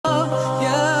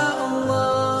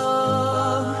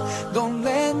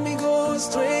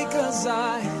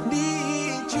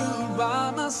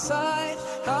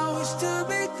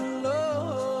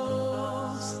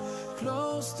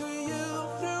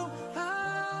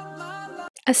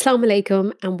Assalamu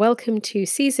alaikum and welcome to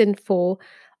season 4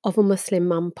 of a Muslim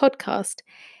Mum podcast.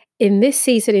 In this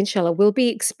season, inshallah, we'll be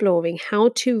exploring how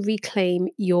to reclaim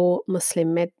your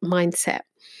Muslim mindset.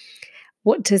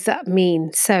 What does that mean?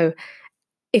 So,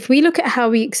 if we look at how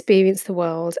we experience the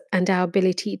world and our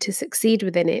ability to succeed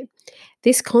within it,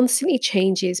 this constantly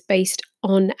changes based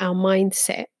on our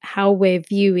mindset, how we're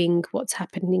viewing what's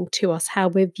happening to us, how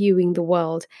we're viewing the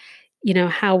world,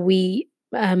 how we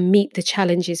meet the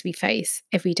challenges we face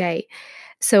every day.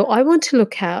 So, I want to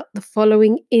look at the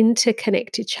following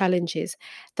interconnected challenges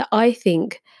that I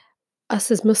think us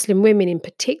as Muslim women in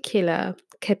particular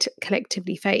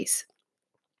collectively face.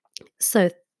 So,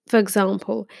 for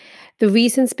example, the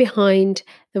reasons behind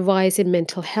the rise in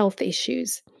mental health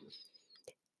issues,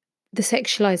 the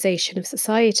sexualization of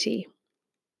society,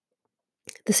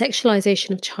 the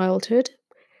sexualization of childhood,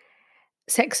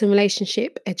 sex and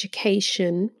relationship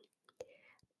education,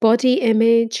 body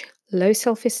image, low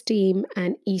self esteem,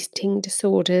 and eating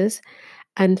disorders.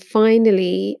 And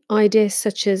finally, ideas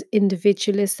such as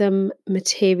individualism,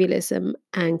 materialism,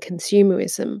 and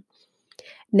consumerism.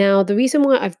 Now, the reason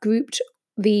why I've grouped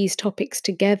these topics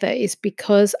together is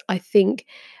because I think,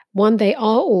 one, they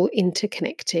are all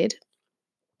interconnected.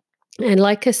 And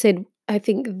like I said, I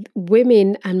think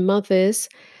women and mothers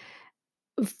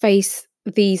face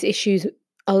these issues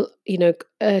to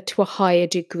a higher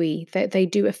degree. They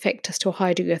do affect us to a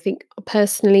higher degree, I think,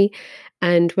 personally.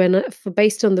 And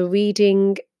based on the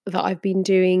reading that I've been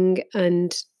doing,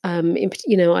 and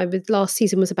last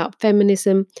season was about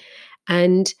feminism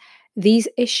and these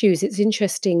issues. It's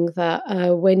interesting that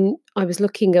when I was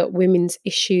looking at women's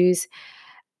issues,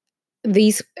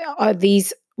 these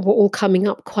were all coming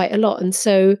up quite a lot, and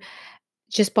so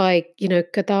just by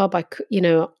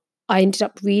qadar, I ended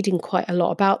up reading quite a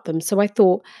lot about them. So I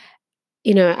thought,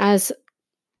 as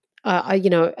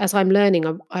as I'm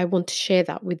learning, I want to share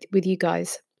that with you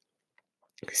guys.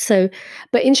 So,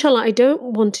 but inshallah, I don't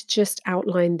want to just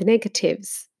outline the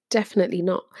negatives. Definitely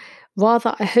not.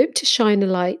 Rather, I hope to shine a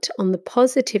light on the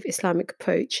positive Islamic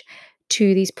approach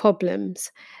to these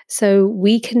problems so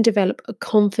we can develop a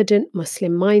confident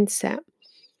Muslim mindset.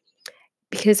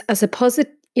 Because as a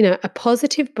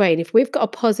positive brain, if we've got a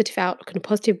positive outlook and a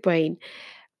positive brain,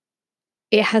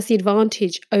 it has the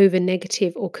advantage over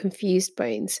negative or confused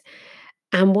brains.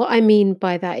 And what I mean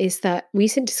by that is that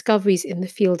recent discoveries in the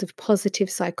field of positive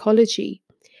psychology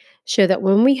show that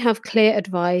when we have clear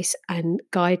advice and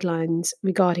guidelines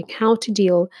regarding how to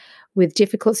deal with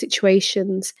difficult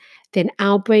situations, then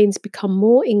our brains become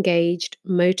more engaged,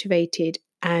 motivated,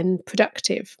 and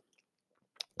productive.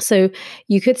 So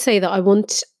you could say that I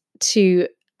want to,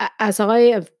 as I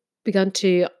have begun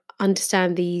to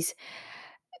understand the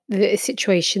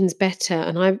situations better,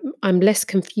 and I'm less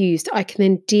confused, I can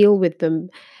then deal with them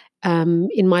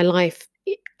in my life.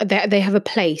 They have a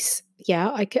place,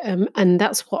 yeah. And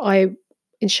that's what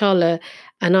inshallah,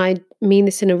 and I mean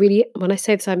this in a really, when I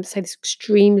say this, I say this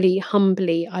extremely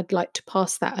humbly. I'd like to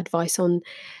pass that advice on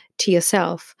to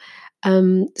yourself.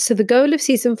 So the goal of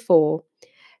season 4,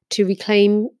 to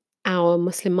reclaim our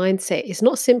Muslim mindset, is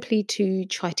not simply to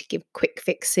try to give quick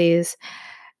fixes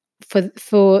for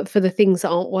the things that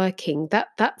aren't working.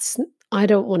 That's I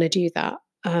don't want to do that.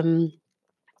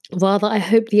 Rather, I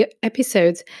hope the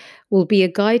episodes will be a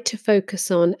guide to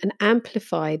focus on and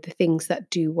amplify the things that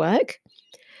do work.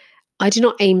 I do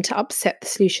not aim to upset the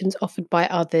solutions offered by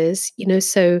others.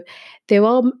 So there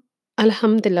are,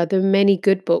 alhamdulillah, there are many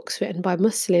good books written by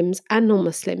Muslims and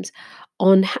non-Muslims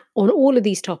on all of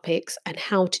these topics and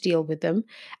how to deal with them.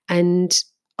 And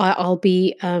I'll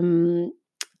be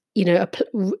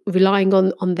relying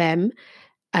on them,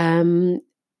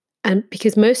 and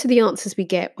because most of the answers we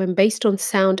get, when based on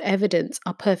sound evidence,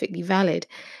 are perfectly valid.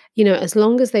 As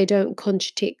long as they don't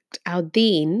contradict our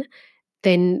deen,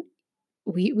 then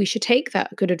we should take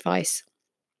that good advice.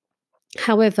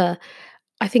 However,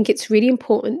 I think it's really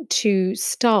important to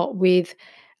start with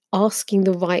asking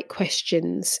the right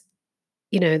questions.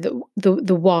 The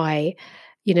why,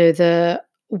 the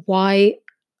why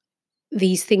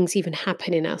these things even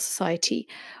happen in our society.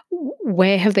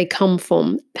 Where have they come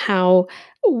from?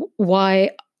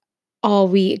 Why are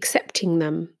we accepting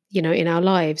them, in our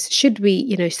lives? Should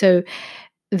we, so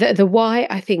the why,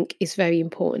 I think, is very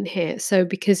important here. So,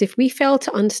 because if we fail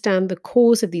to understand the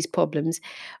cause of these problems,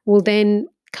 we'll then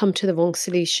come to the wrong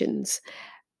solutions.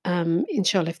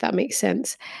 Inshallah, if that makes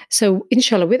sense. So,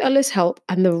 inshallah, with Allah's help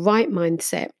and the right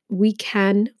mindset, we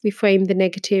can reframe the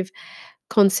negative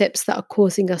concepts that are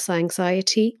causing us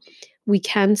anxiety. We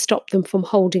can stop them from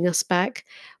holding us back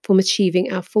from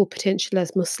achieving our full potential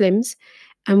as Muslims.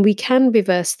 And we can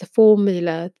reverse the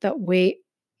formula that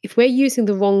if we're using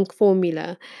the wrong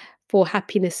formula for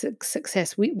happiness and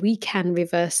success, we can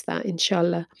reverse that,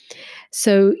 inshallah.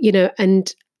 So,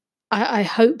 and I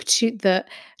hope that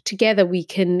together we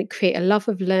can create a love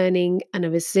of learning and a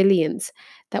resilience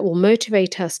that will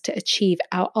motivate us to achieve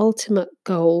our ultimate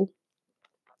goal,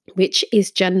 which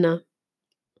is Jannah.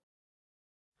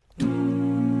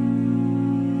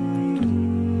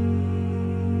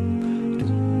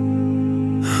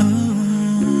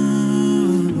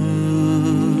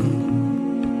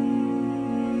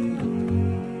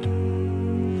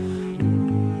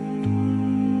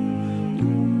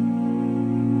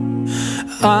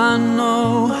 I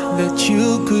know that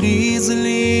you could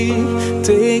easily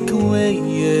take away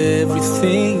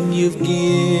everything you've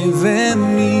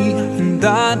given me, and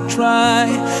I try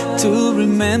to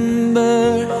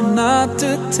remember not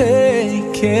to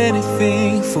take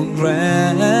anything for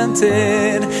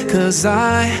granted, 'cause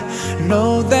I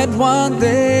know that one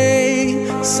day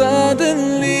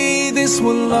suddenly this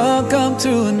will all come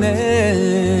to an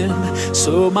end.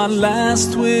 So my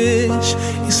last wish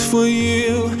is for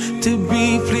you to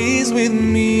be pleased with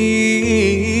me.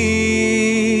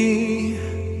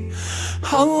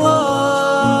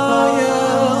 Allah, ya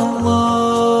Allah,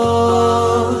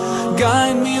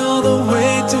 guide me all the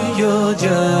way to your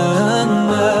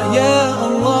Jannah. Ya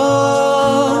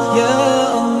Allah, ya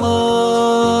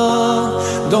Allah,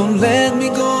 don't let me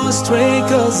go astray,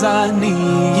 'cause I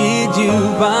need you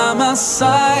by my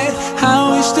side. I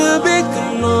wish to be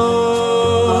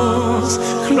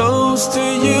close to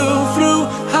you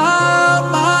throughout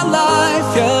my life.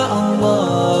 Ya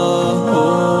Allah,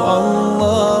 oh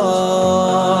Allah,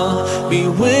 be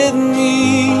with me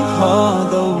all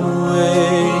the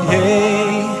way.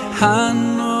 I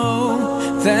know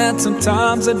that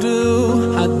sometimes I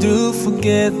do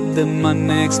forget that my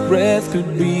next breath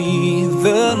could be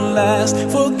the last.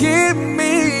 Forgive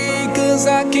me, 'cause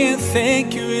I can't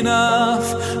thank you enough.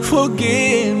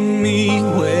 Forgive me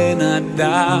when I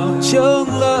doubt your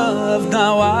love.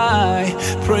 Now I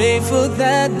pray for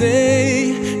that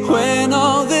day when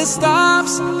all this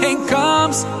stops and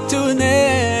comes to an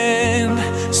end.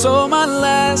 So my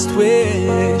last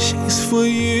wish is for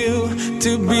you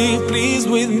to be pleased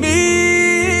with me.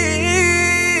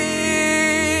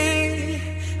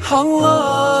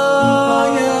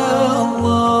 Allah, ya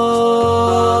Allah,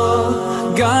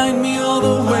 guide me all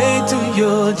the way to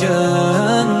your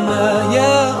Jannah.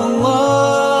 Ya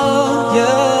Allah,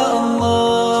 ya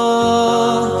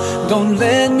Allah, don't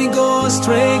let me go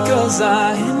astray, 'cause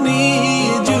I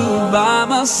need you by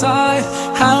my side.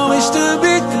 I wish to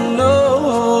be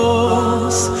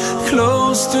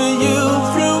close to you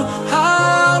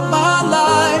throughout my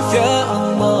life. Ya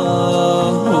Allah,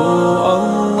 oh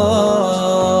Allah,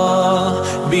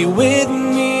 be with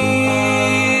me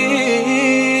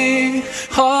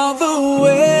all the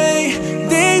way.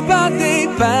 Day by day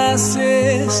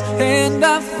passes, and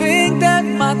I think that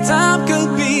my time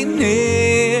could be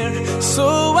near. So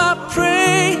I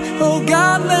pray, oh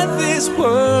God, let this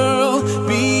world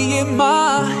be in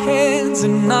my hands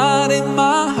and not in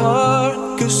my heart,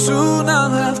 'cause soon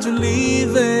I'll have to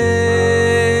leave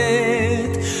it,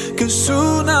 'cause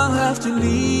soon I'll have to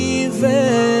leave it.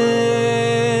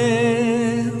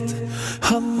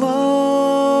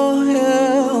 Allah, ya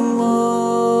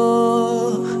Allah,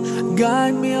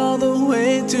 guide me all the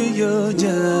way to your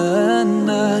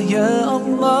Jannah. Ya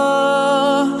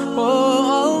Allah, oh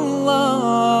Allah,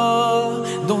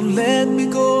 don't let me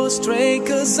go astray,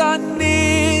 'cause I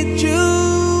need you.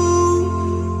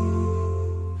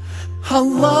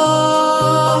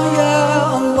 Allah, ya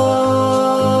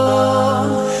Allah,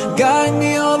 guide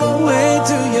me all the way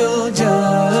to your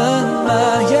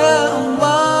Jannah. Ya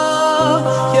Allah,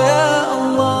 ya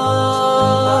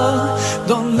Allah,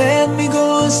 don't let me go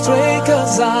astray,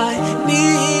 'cause I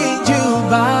need you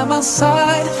by my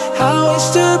side. I wish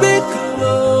to be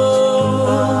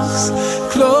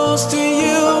close to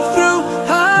you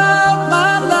throughout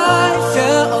my life.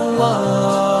 Ya Allah,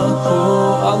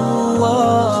 oh Allah,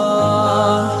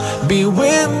 be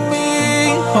with me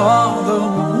all the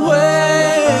way.